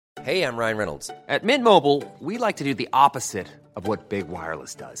Hey, I'm Ryan Reynolds. At Mint Mobile, we like to do the opposite of what Big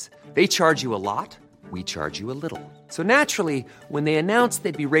Wireless does. They charge you a lot, we charge you a little. So naturally, when they announced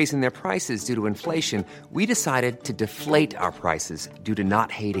they'd be raising their prices due to inflation, we decided to deflate our prices due to not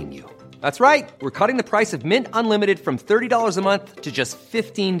hating you. That's right. We're cutting the price of Mint Unlimited from $30 a month to just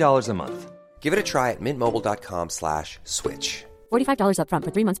 $15 a month. Give it a try at mintmobile.com/switch. $45 up front for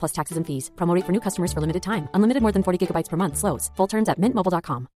 3 months plus taxes and fees. Promo rate for new customers for limited time. Unlimited more than 40 gigabytes per month. Slows full terms at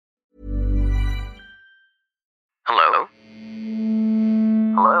mintmobile.com. Hello?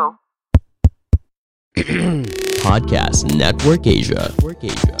 Hello? Podcast Network Asia.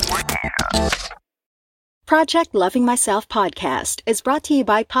 Project Loving Myself podcast is brought to you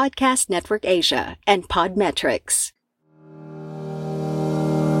by Podcast Network Asia and Podmetrics.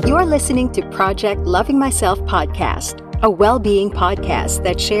 You're listening to Project Loving Myself podcast, a well-being podcast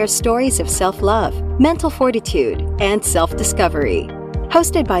that shares stories of self-love, mental fortitude, and self-discovery.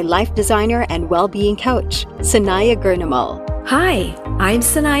 Hosted by life designer and well-being coach, Sanaya Gurnamal. Hi, I'm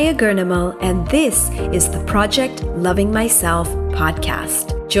Sanaya Gurnamal, and this is the Project Loving Myself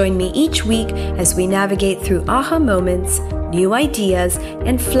podcast. Join me each week as we navigate through aha moments, new ideas,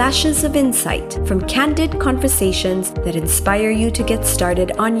 and flashes of insight from candid conversations that inspire you to get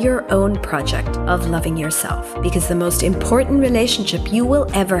started on your own project of loving yourself. Because the most important relationship you will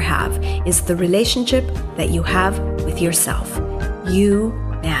ever have is the relationship that you have with yourself. You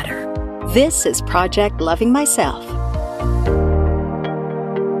matter. This is Project Loving Myself.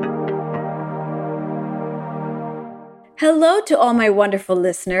 Hello to all my wonderful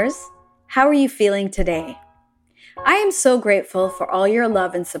listeners. How are you feeling today? I am so grateful for all your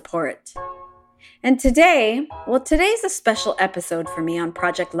love and support. And today's a special episode for me on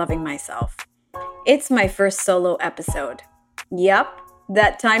Project Loving Myself. It's my first solo episode. Yep,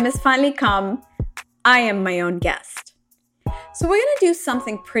 that time has finally come. I am my own guest. So we're going to do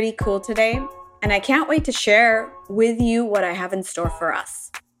something pretty cool today, and I can't wait to share with you what I have in store for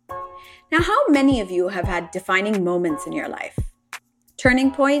us. Now, how many of you have had defining moments in your life?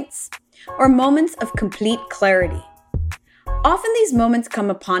 Turning points or moments of complete clarity? Often these moments come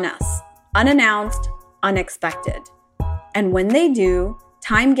upon us, unannounced, unexpected. And when they do,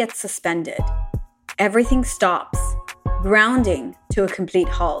 time gets suspended. Everything stops, grounding to a complete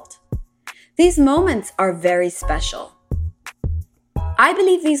halt. These moments are very special. I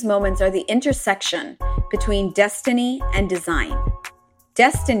believe these moments are the intersection between destiny and design.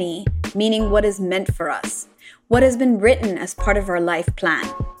 Destiny meaning what is meant for us, what has been written as part of our life plan,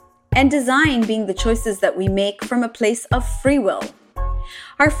 and design being the choices that we make from a place of free will.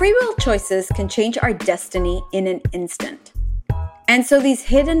 Our free will choices can change our destiny in an instant. And so these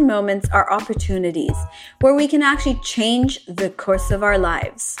hidden moments are opportunities where we can actually change the course of our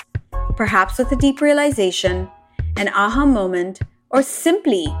lives, perhaps with a deep realization, an aha moment, or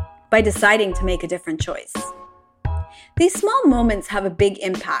simply by deciding to make a different choice. These small moments have a big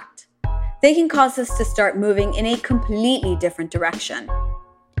impact. They can cause us to start moving in a completely different direction.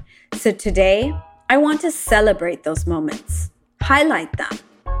 So today, I want to celebrate those moments, highlight them,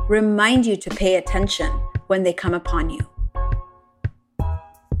 remind you to pay attention when they come upon you.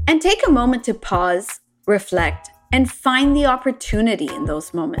 And take a moment to pause, reflect, and find the opportunity in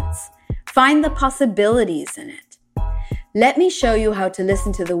those moments. Find the possibilities in it. Let me show you how to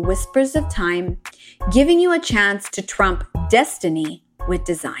listen to the whispers of time, giving you a chance to trump destiny with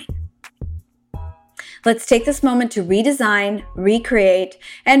design. Let's take this moment to redesign, recreate,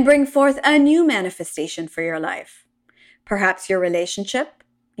 and bring forth a new manifestation for your life. Perhaps your relationship,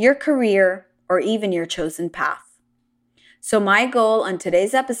 your career, or even your chosen path. So my goal on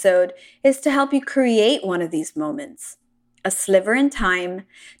today's episode is to help you create one of these moments, a sliver in time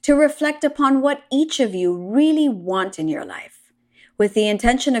to reflect upon what each of you really want in your life, with the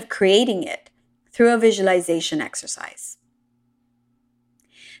intention of creating it through a visualization exercise.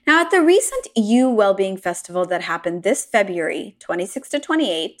 Now, at the recent You Wellbeing Festival that happened this February 26 to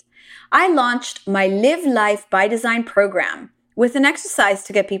 28, I launched my Live Life by Design program with an exercise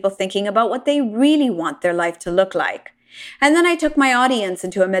to get people thinking about what they really want their life to look like. And then I took my audience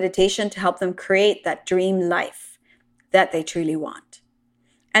into a meditation to help them create that dream life that they truly want.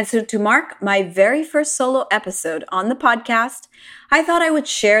 And so to mark my very first solo episode on the podcast, I thought I would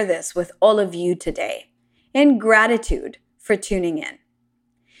share this with all of you today in gratitude for tuning in.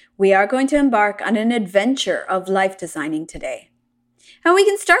 We are going to embark on an adventure of life designing today. And we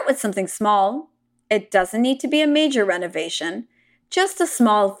can start with something small. It doesn't need to be a major renovation. Just a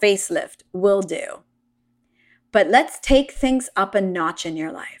small facelift will do. But let's take things up a notch in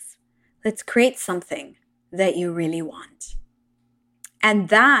your life. Let's create something that you really want. And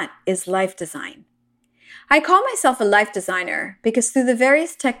that is life design. I call myself a life designer because through the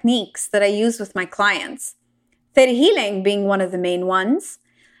various techniques that I use with my clients, theta healing being one of the main ones,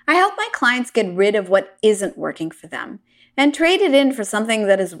 I help my clients get rid of what isn't working for them and trade it in for something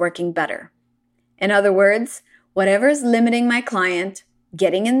that is working better. In other words, whatever is limiting my client,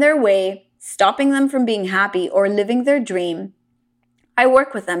 getting in their way, stopping them from being happy or living their dream, I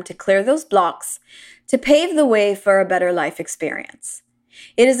work with them to clear those blocks to pave the way for a better life experience.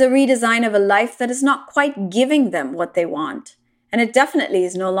 It is a redesign of a life that is not quite giving them what they want, and it definitely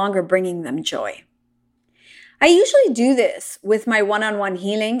is no longer bringing them joy. I usually do this with my one-on-one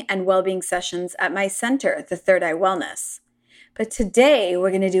healing and well-being sessions at my center, the Third Eye Wellness. But today,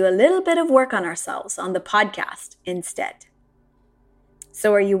 we're going to do a little bit of work on ourselves on the podcast instead.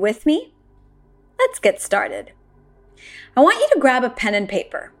 So are you with me? Let's get started. I want you to grab a pen and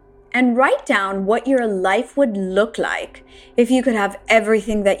paper and write down what your life would look like if you could have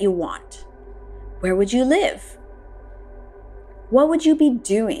everything that you want. Where would you live? What would you be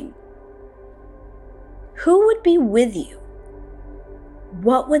doing? Who would be with you?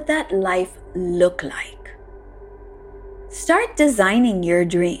 What would that life look like? Start designing your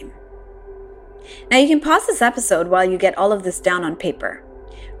dream. Now you can pause this episode while you get all of this down on paper.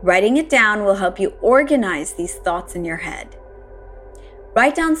 Writing it down will help you organize these thoughts in your head.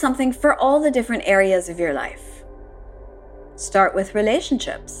 Write down something for all the different areas of your life. Start with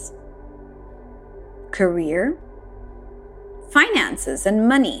relationships, career, finances, and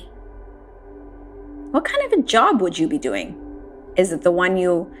money. What kind of a job would you be doing? Is it the one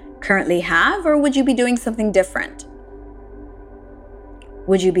you currently have, or would you be doing something different?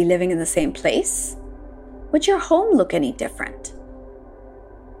 Would you be living in the same place? Would your home look any different?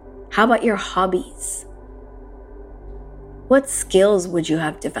 How about your hobbies? What skills would you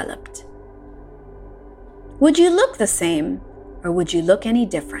have developed? Would you look the same, or would you look any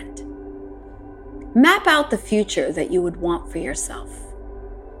different? Map out the future that you would want for yourself.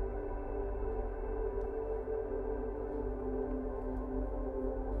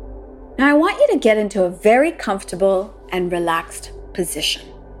 Now I want you to get into a very comfortable and relaxed position.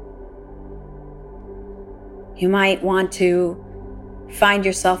 You might want to find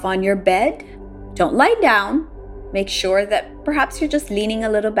yourself on your bed. Don't lie down. Make sure that perhaps you're just leaning a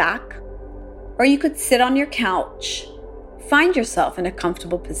little back. Or you could sit on your couch. Find yourself in a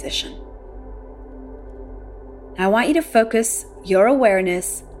comfortable position. Now I want you to focus your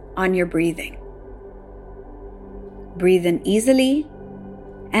awareness on your breathing. Breathe in easily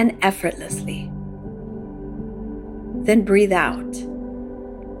and effortlessly. Then breathe out.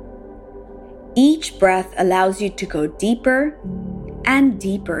 Each breath allows you to go deeper and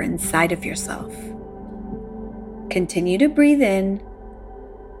deeper inside of yourself. Continue to breathe in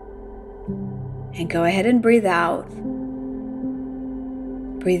and go ahead and breathe out.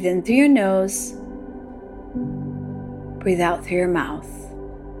 Breathe in through your nose. Breathe out through your mouth.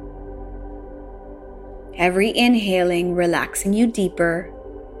 Every inhaling relaxing you deeper.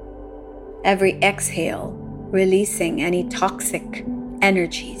 Every exhale releasing any toxic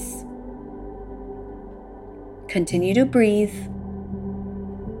energies. Continue to breathe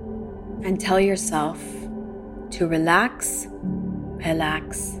and tell yourself to relax,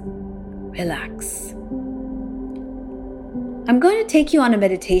 relax, relax. I'm going to take you on a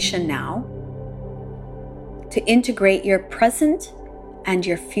meditation now to integrate your present and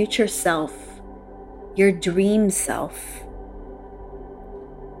your future self, your dream self.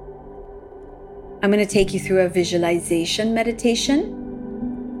 I'm going to take you through a visualization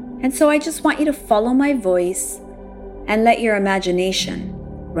meditation. And so I just want you to follow my voice and let your imagination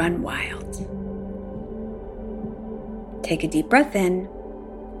run wild. Take a deep breath in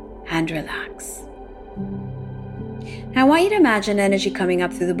and relax. Now I want you to imagine energy coming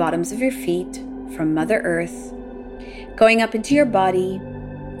up through the bottoms of your feet from Mother Earth, going up into your body,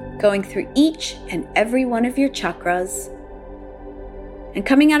 going through each and every one of your chakras, and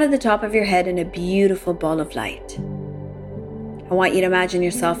coming out of the top of your head in a beautiful ball of light. I want you to imagine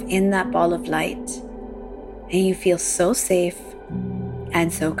yourself in that ball of light, and you feel so safe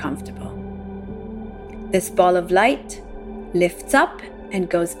and so comfortable. This ball of light lifts up and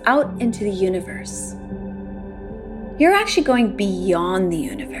goes out into the universe. You're actually going beyond the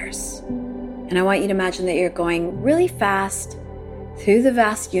universe. And I want you to imagine that you're going really fast through the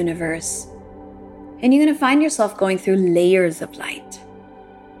vast universe, and you're going to find yourself going through layers of light.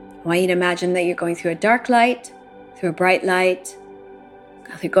 I want you to imagine that you're going through a dark light, through a bright light,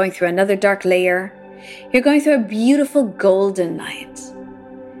 you're going through another dark layer. You're going through a beautiful golden light.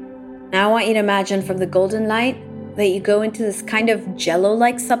 Now I want you to imagine from the golden light that you go into this kind of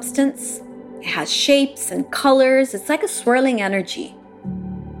jello-like substance. It has shapes and colors. It's like a swirling energy.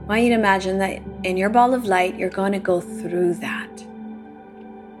 I want you to imagine that in your ball of light, you're going to go through that.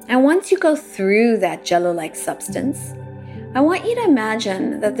 And once you go through that jello-like substance, I want you to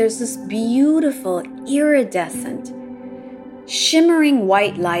imagine that there's this beautiful, iridescent, shimmering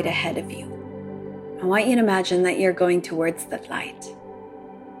white light ahead of you. I want you to imagine that you're going towards that light.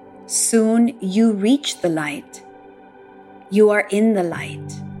 Soon you reach the light. You are in the light.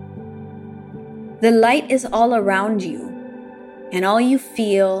 The light is all around you, and all you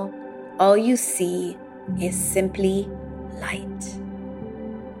feel, all you see is simply light.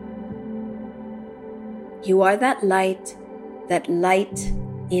 You are that light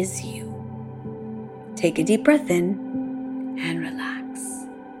is you. Take a deep breath in and relax.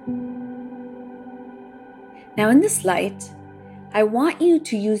 Now in this light, I want you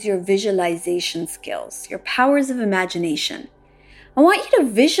to use your visualization skills, your powers of imagination. I want you to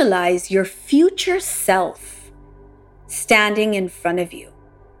visualize your future self standing in front of you,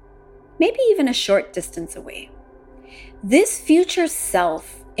 maybe even a short distance away. This future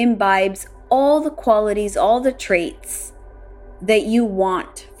self imbibes all the qualities, all the traits that you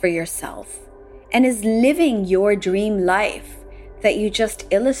want for yourself and is living your dream life that you just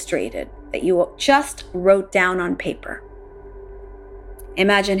illustrated, that you just wrote down on paper.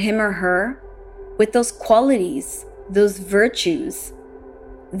 Imagine him or her with those qualities, those virtues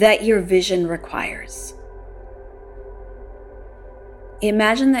that your vision requires.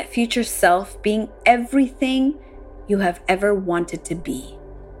 Imagine that future self being everything you have ever wanted to be.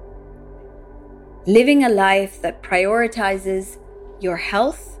 Living a life that prioritizes your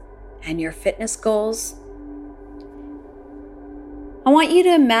health and your fitness goals. I want you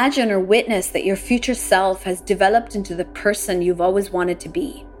to imagine or witness that your future self has developed into the person you've always wanted to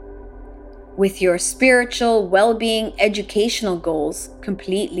be, with your spiritual, well-being, educational goals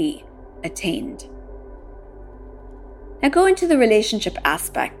completely attained. Now go into the relationship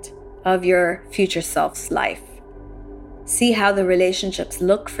aspect of your future self's life. See how the relationships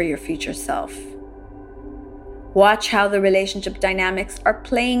look for your future self. Watch how the relationship dynamics are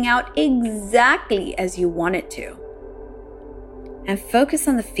playing out exactly as you want it to. And focus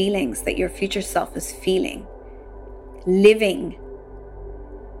on the feelings that your future self is feeling, living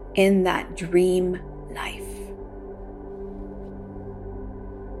in that dream life.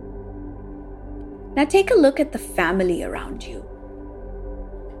 Now take a look at the family around you.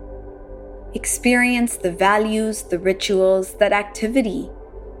 Experience the values, the rituals, that activity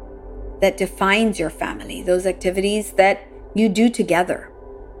that defines your family, those activities that you do together.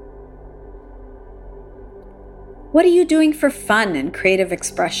 What are you doing for fun and creative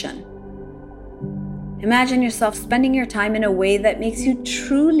expression? Imagine yourself spending your time in a way that makes you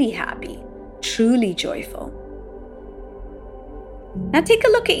truly happy, truly joyful. Now take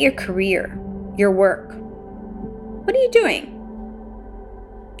a look at your career, your work. What are you doing?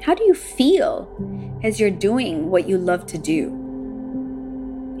 How do you feel as you're doing what you love to do?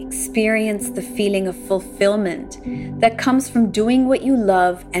 Experience the feeling of fulfillment that comes from doing what you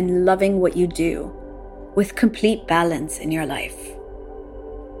love and loving what you do, with complete balance in your life.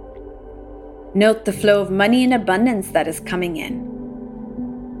 Note the flow of money and abundance that is coming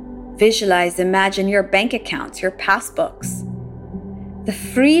in. Visualize, imagine your bank accounts, your passbooks, the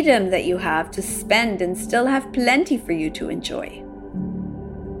freedom that you have to spend and still have plenty for you to enjoy.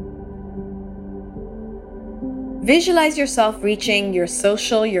 Visualize yourself reaching your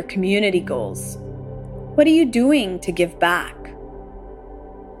social, your community goals. What are you doing to give back?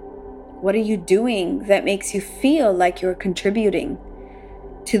 What are you doing that makes you feel like you're contributing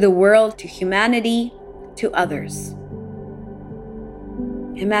to the world, to humanity, to others?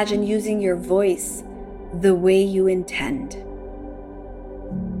 Imagine using your voice the way you intend.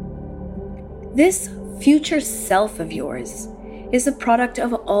 This future self of yours is a product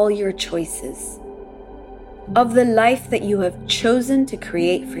of all your choices, of the life that you have chosen to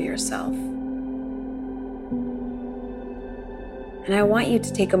create for yourself. And I want you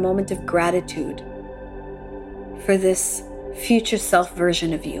to take a moment of gratitude for this future self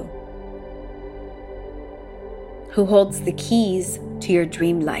version of you, who holds the keys to your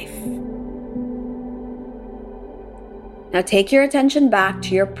dream life. Now take your attention back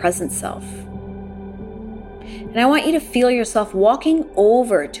to your present self. And I want you to feel yourself walking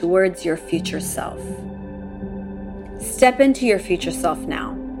over towards your future self. Step into your future self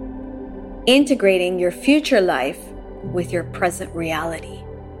now, integrating your future life with your present reality.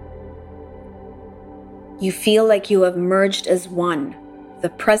 You feel like you have merged as one, the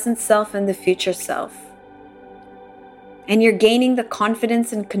present self and the future self. And you're gaining the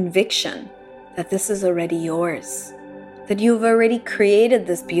confidence and conviction that this is already yours, that you've already created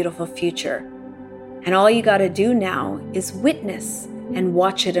this beautiful future. And all you got to do now is witness and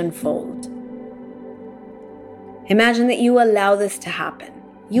watch it unfold. Imagine that you allow this to happen.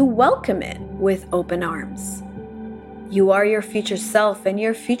 You welcome it with open arms. You are your future self, and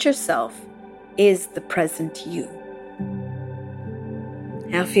your future self is the present you.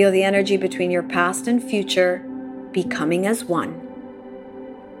 Now feel the energy between your past and future becoming as one.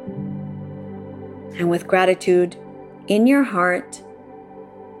 And with gratitude in your heart,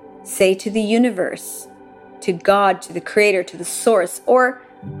 say to the universe, to God, to the Creator, to the Source, or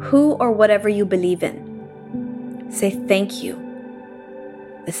who or whatever you believe in. Say thank you.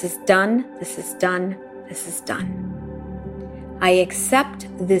 This is done, this is done, this is done. I accept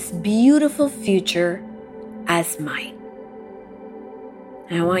this beautiful future as mine.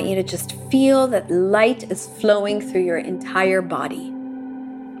 And I want you to just feel that light is flowing through your entire body.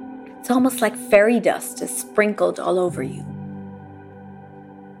 It's almost like fairy dust is sprinkled all over you.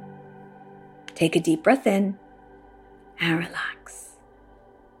 Take a deep breath in and relax.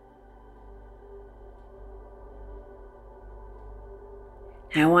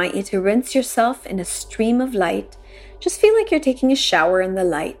 Now I want you to rinse yourself in a stream of light. Just feel like you're taking a shower in the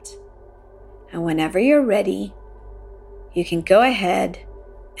light. And whenever you're ready, you can go ahead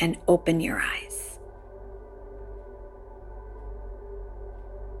and open your eyes.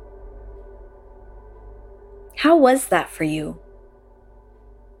 How was that for you?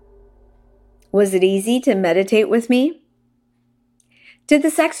 Was it easy to meditate with me? Did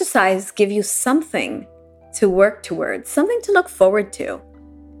this exercise give you something to work towards, something to look forward to?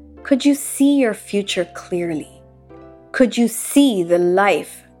 Could you see your future clearly? Could you see the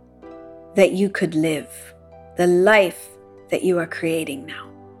life that you could live, the life that you are creating now?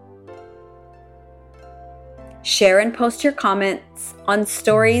 Share and post your comments on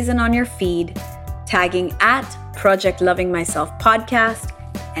stories and on your feed, tagging at Project Loving Myself Podcast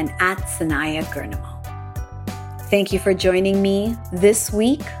and at Sanaya Gurnamo. Thank you for joining me this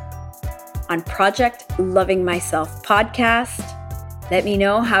week on Project Loving Myself Podcast. Let me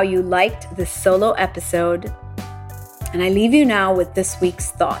know how you liked this solo episode. And I leave you now with this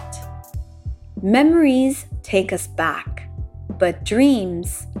week's thought. Memories take us back, but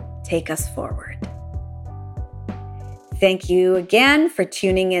dreams take us forward. Thank you again for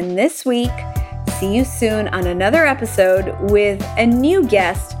tuning in this week. See you soon on another episode with a new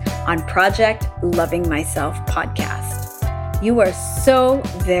guest on Project Loving Myself Podcast. You are so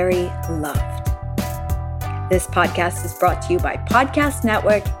very loved. This podcast is brought to you by Podcast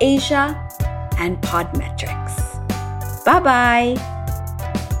Network Asia and Podmetrics. Bye-bye.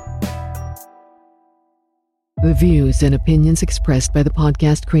 The views and opinions expressed by the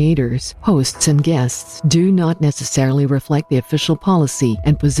podcast creators, hosts, and guests do not necessarily reflect the official policy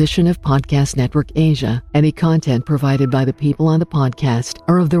and position of Podcast Network Asia. Any content provided by the people on the podcast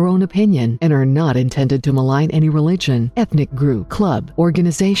are of their own opinion and are not intended to malign any religion, ethnic group, club,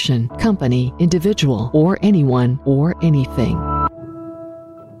 organization, company, individual, or anyone or anything.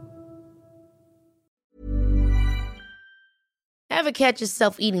 Ever catch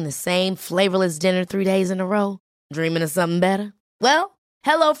yourself eating the same flavorless dinner 3 days in a row? Dreaming of something better? Well,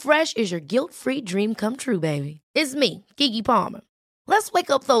 HelloFresh is your guilt-free dream come true, baby. It's me, Keke Palmer. Let's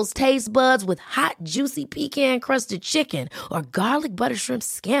wake up those taste buds with hot, juicy pecan-crusted chicken or garlic butter shrimp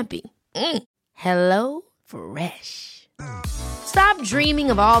scampi. HelloFresh. Stop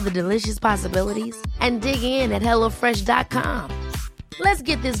dreaming of all the delicious possibilities and dig in at HelloFresh.com. Let's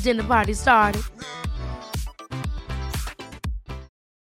get this dinner party started.